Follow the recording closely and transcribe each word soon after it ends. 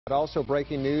Also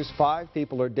breaking news, 5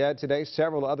 people are dead today,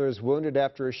 several others wounded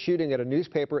after a shooting at a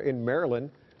newspaper in Maryland.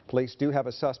 Police do have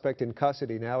a suspect in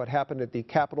custody now. It happened at the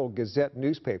Capital Gazette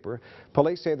newspaper.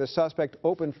 Police say the suspect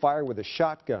opened fire with a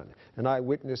shotgun. An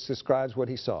eyewitness describes what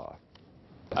he saw.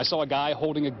 I saw a guy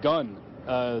holding a gun.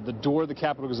 The door of the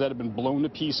Capital Gazette had been blown to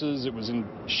pieces. It was in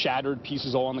shattered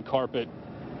pieces all on the carpet.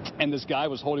 And this guy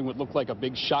was holding what looked like a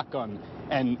big shotgun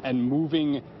and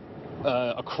moving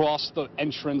across the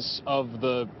entrance of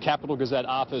the Capital Gazette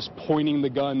office, pointing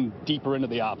the gun deeper into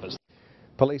the office.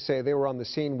 Police say they were on the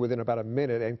scene within about a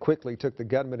minute and quickly took the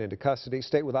gunman into custody.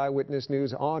 Stay with Eyewitness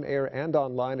News on air and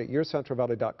online at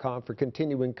yourcentralvalley.com for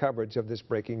continuing coverage of this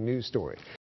breaking news story.